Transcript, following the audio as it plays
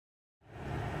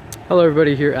Hello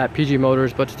everybody, here at PG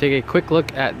Motors, but to take a quick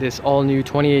look at this all new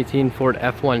 2018 Ford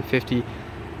F-150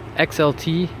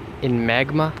 XLT in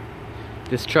Magma.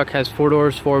 This truck has 4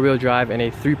 doors, 4-wheel drive, and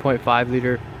a 3.5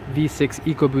 liter V6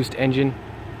 EcoBoost engine.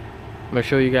 I'm going to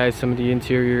show you guys some of the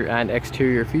interior and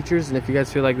exterior features, and if you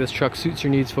guys feel like this truck suits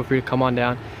your needs, feel free to come on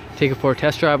down, take it for a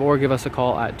test drive, or give us a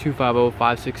call at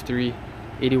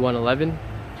 250-563-8111.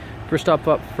 First up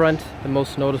front, the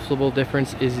most noticeable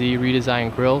difference is the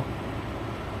redesigned grille.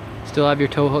 Still have your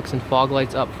tow hooks and fog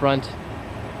lights up front.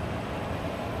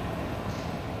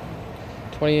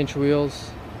 20-inch wheels,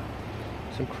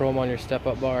 some chrome on your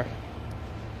step-up bar,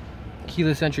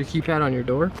 keyless entry keypad on your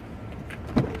door.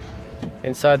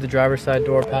 Inside the driver's side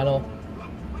door panel,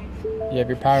 you have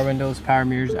your power windows, power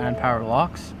mirrors, and power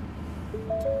locks.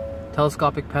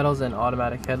 Telescopic pedals and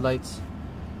automatic headlights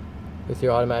with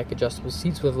your automatic adjustable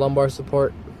seats with lumbar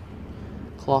support.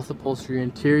 Cloth upholstery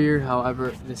interior,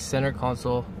 however, the center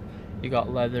console, you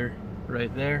got leather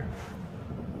right there.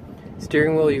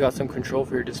 Steering wheel, you got some control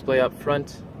for your display up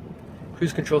front.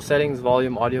 Cruise control settings,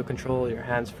 volume, audio control, your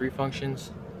hands-free functions.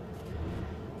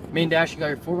 Main dash, you got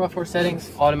your 4x4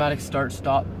 settings. Automatic start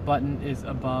stop button is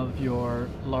above your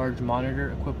large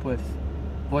monitor, equipped with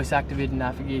voice activated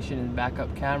navigation and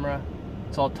backup camera.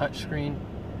 It's all touchscreen.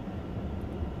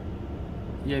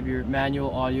 You have your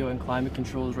manual audio and climate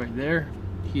controls right there.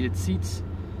 Heated seats.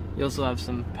 You also have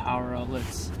some power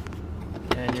outlets.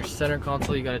 And your center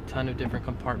console, you got a ton of different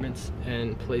compartments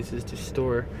and places to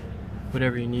store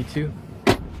whatever you need to.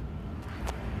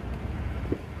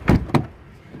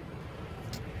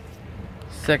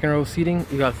 Second row seating,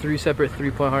 you got 3 separate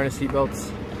 3-point harness seat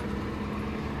belts,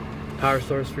 power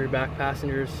source for your back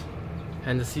passengers,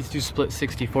 and the seats do split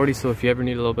 60-40, so if you ever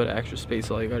need a little bit of extra space,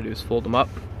 all you gotta do is fold them up.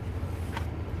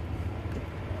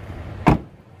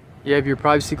 You have your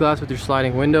privacy glass with your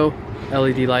sliding window,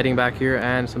 LED lighting back here,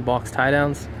 and some box tie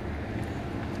downs.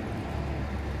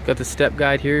 Got the step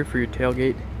guide here for your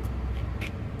tailgate,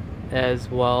 as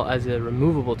well as a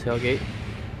removable tailgate,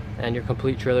 and your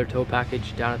complete trailer tow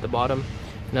package down at the bottom.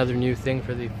 Another new thing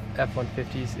for the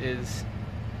F-150s is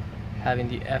having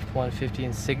the F-150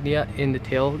 insignia in the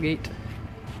tailgate.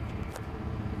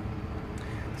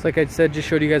 So like I said, just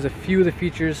showed you guys a few of the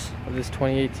features of this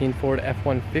 2018 Ford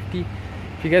F-150.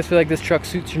 If you guys feel like this truck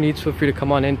suits your needs, feel free to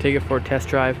come on in, take it for a test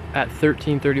drive at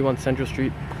 1331 Central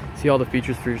Street. See all the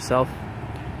features for yourself.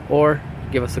 Or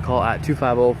give us a call at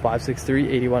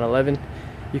 250-563-8111.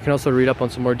 You can also read up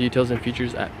on some more details and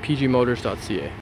features at pgmotors.ca.